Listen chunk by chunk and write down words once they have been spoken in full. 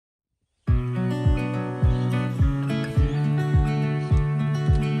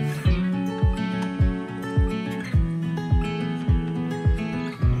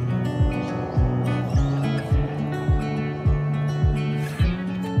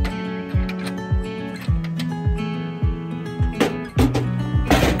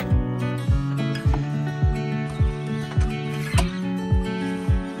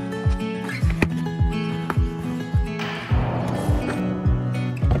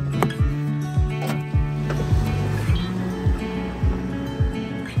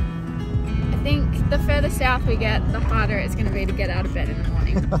south we get, the harder it's going to be to get out of bed in the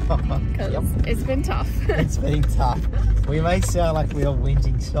morning. Because it's been tough. It's been tough. We may sound like we are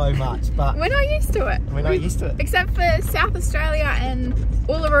whinging so much, but we're not used to it. We're not used to it. Except for South Australia and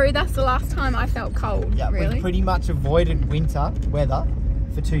Uluru, that's the last time I felt cold, yeah, really. We've pretty much avoided winter weather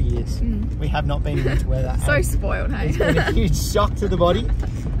for 2 years. We have not been in winter weather. So spoiled, hey? It's been a huge shock to the body.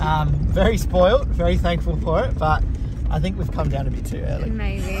 Very spoiled, very thankful for it, but I think we've come down a bit too early.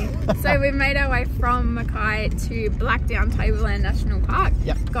 Maybe. So we've made our way from Mackay to Blackdown Tableland National Park.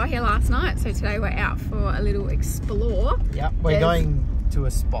 Yep. Got here last night, so today we're out for a little explore. Yep, we're going to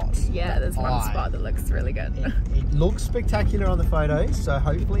a spot. Yeah, there's one spot that looks really good. It looks spectacular on the photos, so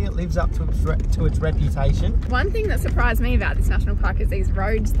hopefully it lives up to its reputation. One thing that surprised me about this national park is these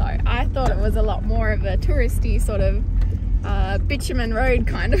roads though. I thought it was a lot more of a touristy sort of bitumen road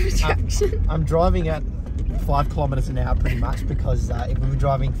kind of attraction. I'm driving at 5 kilometers an hour pretty much, because if we were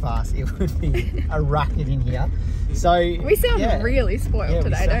driving fast it would be a racket in here. So we sound really spoiled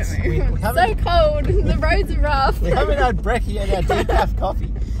today, don't we? It's so cold, the roads are rough. We haven't had brekkie and our decaf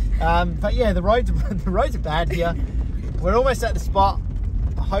coffee. But yeah, the roads are bad here. We're almost at the spot.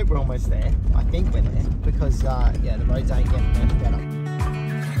 I hope we're almost there. I think we're there, because yeah, the roads ain't getting any better.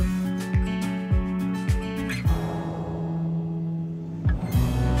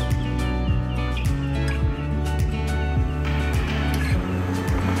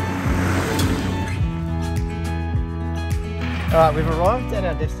 Alright, we've arrived at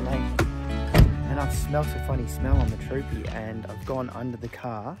our destination, and I've smelled a funny smell on the Troopy, and I've gone under the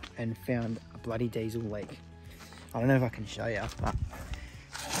car and found a bloody diesel leak. I don't know if I can show you, but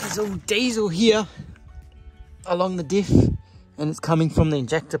there's all diesel here along the diff, and it's coming from the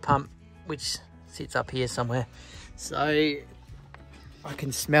injector pump, which sits up here somewhere. So I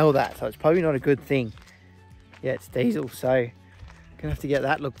can smell that, so it's probably not a good thing. Yeah, it's diesel, so gonna have to get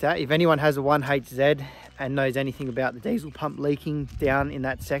that looked at. If anyone has a 1HZ and knows anything about the diesel pump leaking down in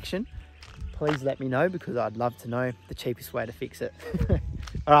that section, please let me know, because I'd love to know the cheapest way to fix it.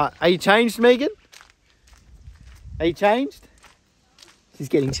 All right, are you changed, Megan? Are you changed? She's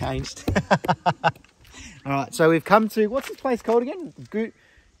getting changed. All right, so we've come to, what's this place called again?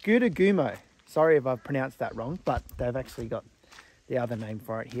 Gudagumo. Sorry if I've pronounced that wrong, but they've actually got the other name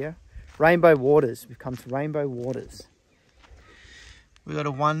for it here. Rainbow Waters. We've come to Rainbow Waters. We got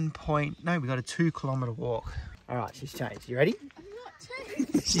a we got a 2 kilometre walk. All right, she's changed. You ready? I'm not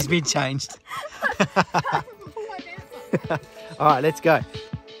changed. She's been changed. All right, let's go.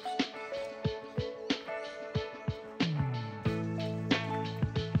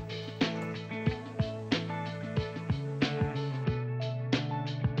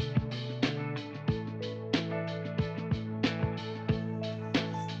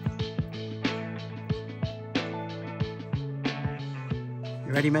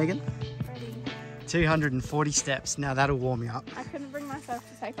 You ready, Megan? Ready. 240 steps. Now that'll warm you up. I couldn't bring myself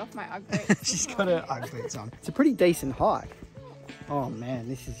to take off my Ugg boots. She's got her Ugg boots on. It's a pretty decent hike. Oh man,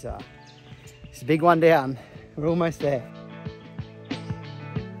 this is a big one down. We're almost there.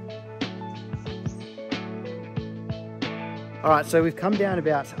 All right, so we've come down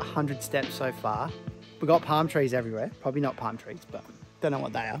about 100 steps so far. We've got palm trees everywhere. Probably not palm trees, but don't know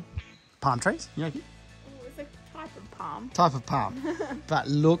what they are. Palm trees? You know? It's a type of palm. Type of palm. But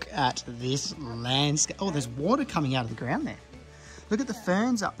look at this landscape. Oh, there's water coming out of the ground there. Look at the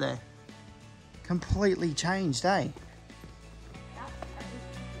ferns up there. Completely changed, eh?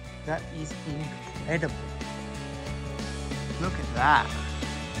 That is incredible. Look at that.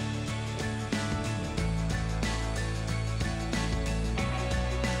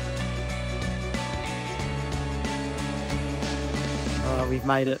 Oh, we've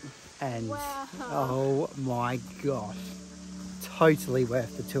made it. And wow. Oh my gosh. Totally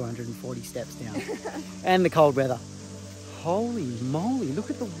worth the 240 steps down. And the cold weather. Holy moly, look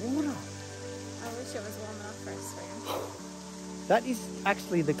at the water. I wish it was warm enough for a swim. That is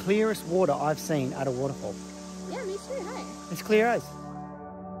actually the clearest water I've seen at a waterfall. Yeah, me too, hey? It's clear as.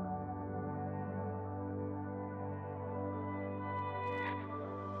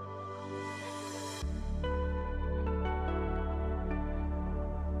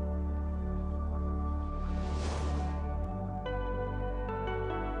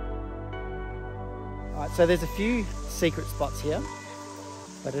 Alright, so there's a few secret spots here,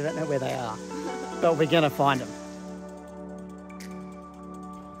 but I don't know where they are. But we're gonna find them.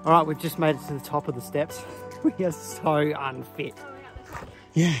 Alright, we've just made it to the top of the steps. We are so unfit.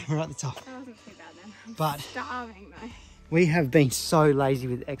 Yeah, we're at the top. That wasn't too bad then. But Starving though. we have been so lazy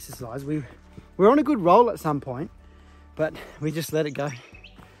with exercise. We were on a good roll at some point, but we just let it go.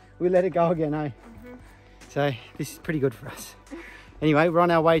 We let it go again, eh? So this is pretty good for us. Anyway, we're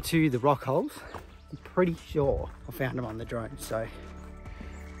on our way to the rock holes. I'm pretty sure I found them on the drone, so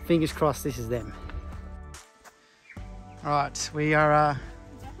fingers crossed this is them. All right, we are,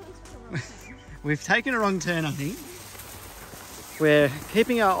 we've taken a wrong turn, I think. We're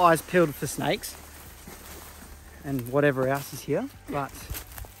keeping our eyes peeled for snakes and whatever else is here, but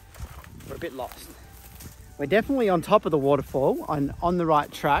we're a bit lost. We're definitely on top of the waterfall, on the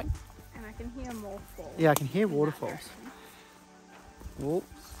right track. And I can hear more falls. Yeah, I can hear waterfalls. Oh,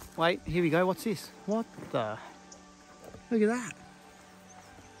 wait, here we go. What's this? What the? Look at that.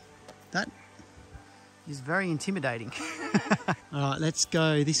 That is very intimidating. All right, let's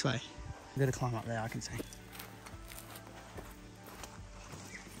go this way. We've got to climb up there, I can see.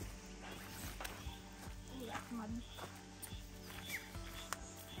 Ooh, that's muddy.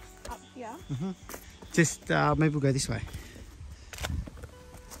 Up here. Just maybe we'll go this way.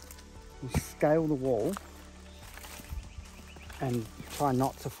 We'll scale the wall and try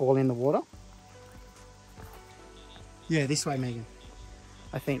not to fall in the water. Yeah, this way, Megan.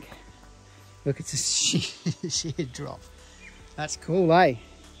 I think. Look, it's a sheer drop. That's cool, eh?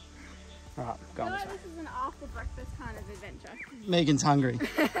 All right, go on. I feel like this is an after breakfast kind of adventure. Megan's hungry.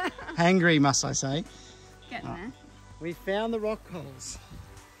 Hangry, must I say. Getting there. We found the rock holes.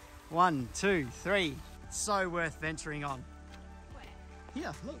 1, 2, 3. So worth venturing on. Where?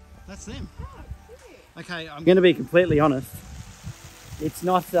 Here, look, that's them. Oh, cute. Okay, I'm going to be completely honest. It's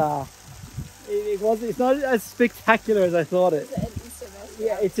not. It's not as spectacular as I thought it. Is it an Insta-vest?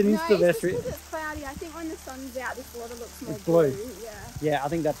 Yeah, it's an Insta No, vest. it's just 'cause it's cloudy. I think when the sun's out, this water looks more It's blue. Yeah. Yeah, I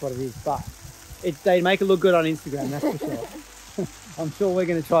think that's what it is. But they make it look good on Instagram, that's for sure. I'm sure we're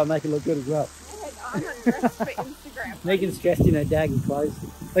going to try and make it look good as well. I'm not dressed for Instagram. Megan's dressed in her daggy clothes.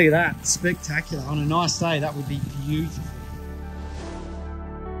 Look at that, spectacular. On a nice day, that would be beautiful.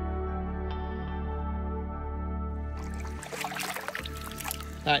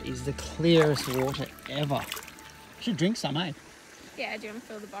 That is the clearest water ever. Should drink some, eh? Yeah, do you want to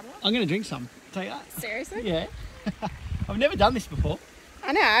fill the bottle up? I'm going to drink some. Take that. Seriously? Yeah. I've never done this before.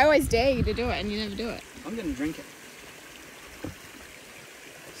 I know, I always dare you to do it and you never do it. I'm going to drink it.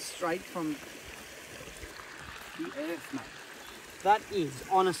 Straight from the earth, mate. That is,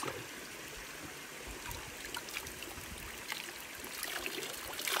 honestly,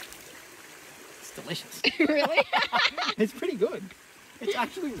 it's delicious. Really? It's pretty good. It's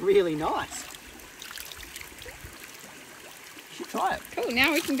actually really nice. You should try it. Cool,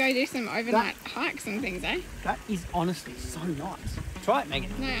 now we can go do some overnight hikes and things, eh? That is honestly so nice. Try it,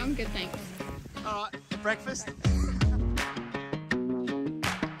 Megan. No, I'm good, thanks. All right, breakfast.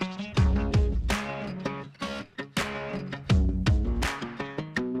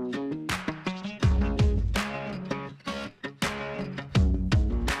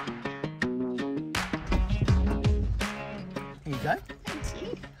 Here you go. Thank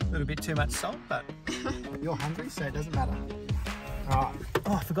you. A little bit too much salt, but you're hungry, so it doesn't matter. All right.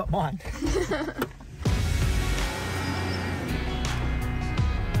 Oh, I forgot mine.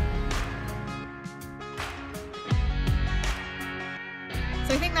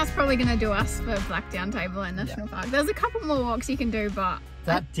 So I think that's probably going to do us for Blackdown Tableland National Park. There's a couple more walks you can do, but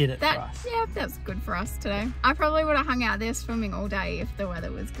that did it for us. Yeah, that's good for us today. I probably would have hung out there swimming all day if the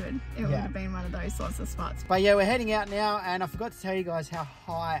weather was good. It would have been one of those sorts of spots. But yeah, we're heading out now, and I forgot to tell you guys how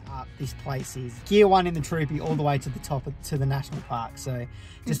high up this place is. Gear 1 in the Troopy, all the way to the top to the national park. So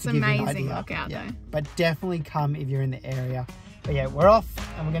just to give you an idea. It's amazing look out there. But definitely come if you're in the area. But yeah, we're off,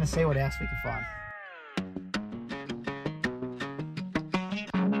 and we're going to see what else we can find.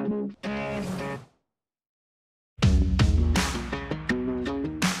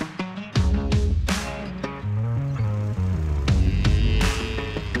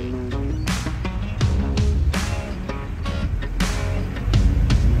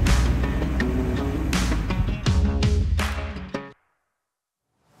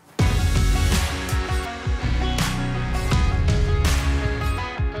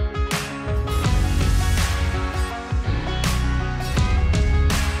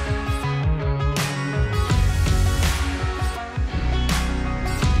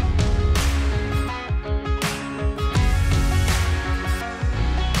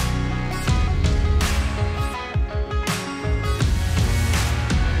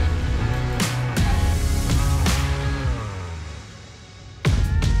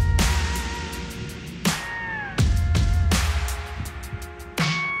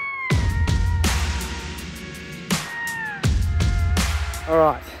 All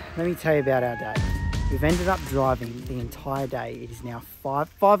right, let me tell you about our day. We've ended up driving the entire day. It is now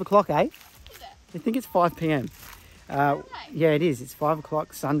 5 o'clock, eh? Is it? I think it's 5 p.m. Yeah, it is. It's 5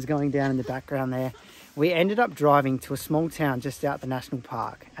 o'clock. Sun's going down in the background there. We ended up driving to a small town just out the national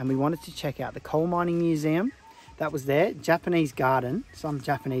park, and we wanted to check out the coal mining museum that was there, Japanese garden, some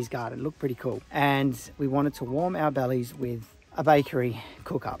Japanese garden, looked pretty cool. And we wanted to warm our bellies with a bakery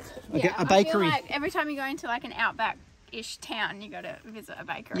cook-up. Yeah, a bakery. I feel like every time you go into like an outback-ish town, you got to visit a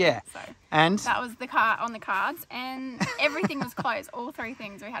bakery. Yeah, so and that was on the cards, and everything was closed. All 3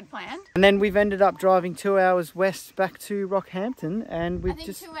 things we had planned. And then we've ended up driving 2 hours west back to Rockhampton, and we've I think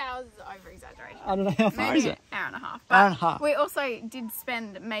just 2 hours is over-exaggerating. I don't know how far is it. An hour and a half. Hour and a half. We also did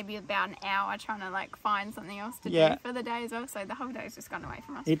spend maybe about an hour trying to like find something else to do for the day as well. So the whole day's just gone away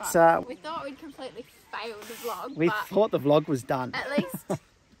from us. It's we thought we'd completely failed the vlog. We thought the vlog was done. At least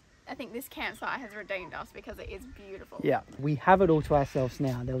I think this campsite has redeemed us because it is beautiful. Yeah, we have it all to ourselves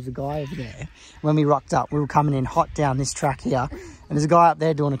now. There was a guy over there when we rocked up. We were coming in hot down this track here, and there's a guy up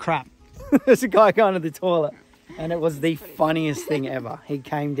there doing a crap. There's a guy going to the toilet. And it was the funniest thing ever. He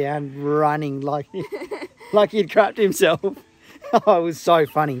came down running like he'd crapped himself. Oh, it was so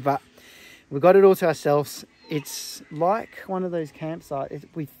funny, but we got it all to ourselves. It's like one of those campsites.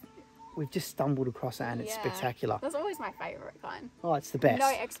 We've just stumbled across it, and it's spectacular. That's always my favourite kind. Oh, it's the best. No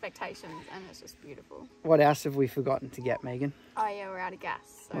expectations, and it's just beautiful. What else have we forgotten to get, Megan? Oh yeah, we're out of gas.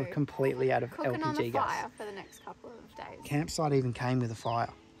 So we're completely out of cooking LPG on the gas. fire for the next couple of days. Campsite even came with a fire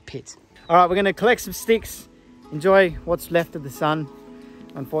pit. All right, we're going to collect some sticks. Enjoy what's left of the sun.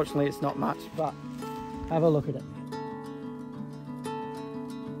 Unfortunately, it's not much, but have a look at it.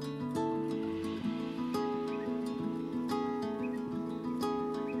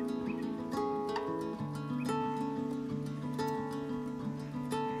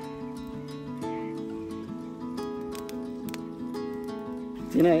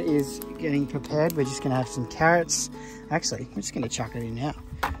 Dinner is getting prepared. We're just going to have some carrots. Actually, we're just going to chuck it in now.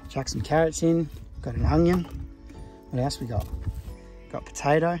 Chuck some carrots in. Got an onion. What else we got? Got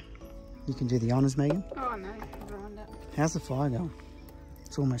potato. You can do the honours, Megan. Oh no, I've ruined it. How's the fire going?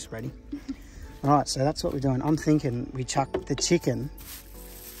 It's almost ready. Alright, so that's what we're doing. I'm thinking we chuck the chicken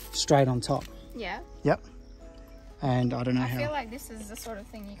straight on top. Yeah? Yep. And I don't know how. I feel like this is the sort of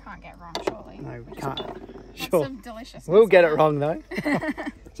thing you can't get wrong, surely. No, we can't. Sure. Some delicious. We'll get it wrong though.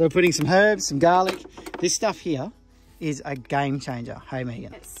 So we're putting some herbs, some garlic. This stuff here is a game changer. Hey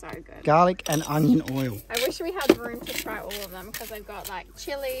Megan. It's so good. Garlic and onion oil. I wish we had room to try all of them because they've got like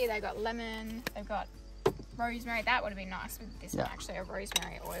chili, they've got lemon, they've got rosemary. That would have been nice with this one, actually. A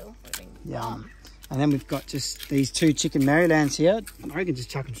rosemary oil would have been yum. And then we've got just these 2 chicken Marylands here. I can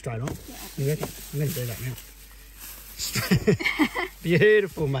just chuck them straight on. Yeah. You reckon? I'm going to do that now.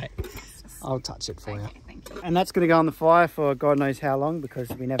 Beautiful, mate. I'll touch it for you. Thank you. And that's going to go on the fire for God knows how long because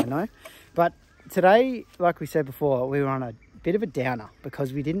we never know. But today, like we said before, we were on a bit of a downer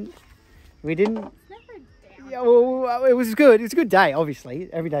because we didn't. It's never a downer. Yeah, well, it was good. It was a good day, obviously.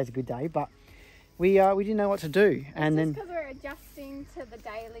 Every day's a good day, but we didn't know what to do. And then because we're adjusting to the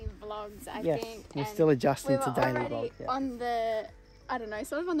daily vlogs, I think. We're still adjusting to daily vlogs. vlogs. Yeah. On the, I don't know,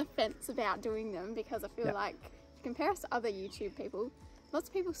 sort of on the fence about doing them because I feel like if you compare us to other YouTube people, lots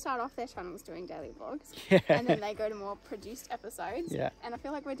of people start off their channels doing daily vlogs and then they go to more produced episodes. Yeah. And I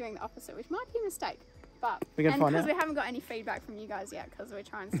feel like we're doing the opposite, which might be a mistake. But we're gonna find out. Because we haven't got any feedback from you guys yet because we're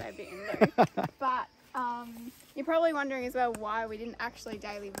trying to stay a bit in the loop. But you're probably wondering as well why we didn't actually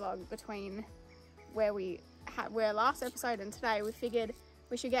daily vlog between where last episode and today. We figured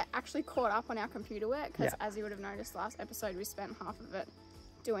we should get actually caught up on our computer work because as you would have noticed last episode we spent half of it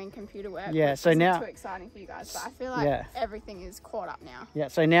doing computer work. Yeah, so now too exciting for you guys, but I feel like everything is caught up now. Yeah,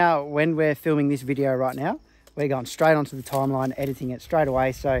 so now when we're filming this video right now, we're going straight onto the timeline, editing it straight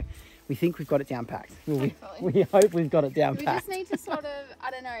away. So we think we've got it down packed. We hope we've got it down packed. We just need to sort of, I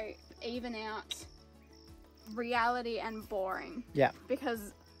don't know, even out reality and boring. Yeah.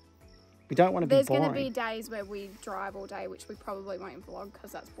 Because we don't want to be boring. There's going to be days where we drive all day, which we probably won't vlog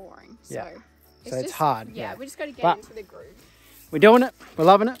because that's boring. So it's hard. Yeah, we just got to get into the groove. We're doing it. We're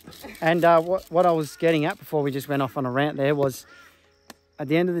loving it. And what I was getting at before we just went off on a rant there was, at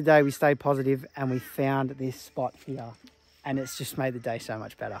the end of the day, we stayed positive and we found this spot here. And it's just made the day so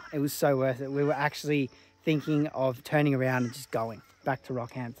much better. It was so worth it. We were actually thinking of turning around and just going back to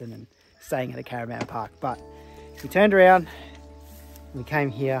Rockhampton and staying at a caravan park. But we turned around, we came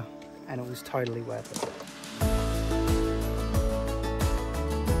here, and it was totally worth it.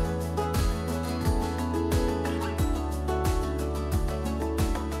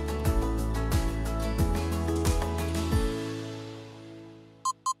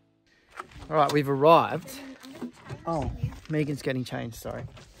 All right, we've arrived. Oh, Megan's getting changed, sorry.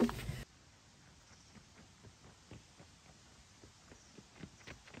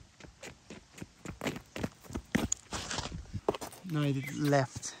 No,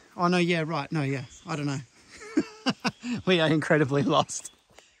 left. Oh, no, yeah, right. No, yeah. I don't know. We are incredibly lost.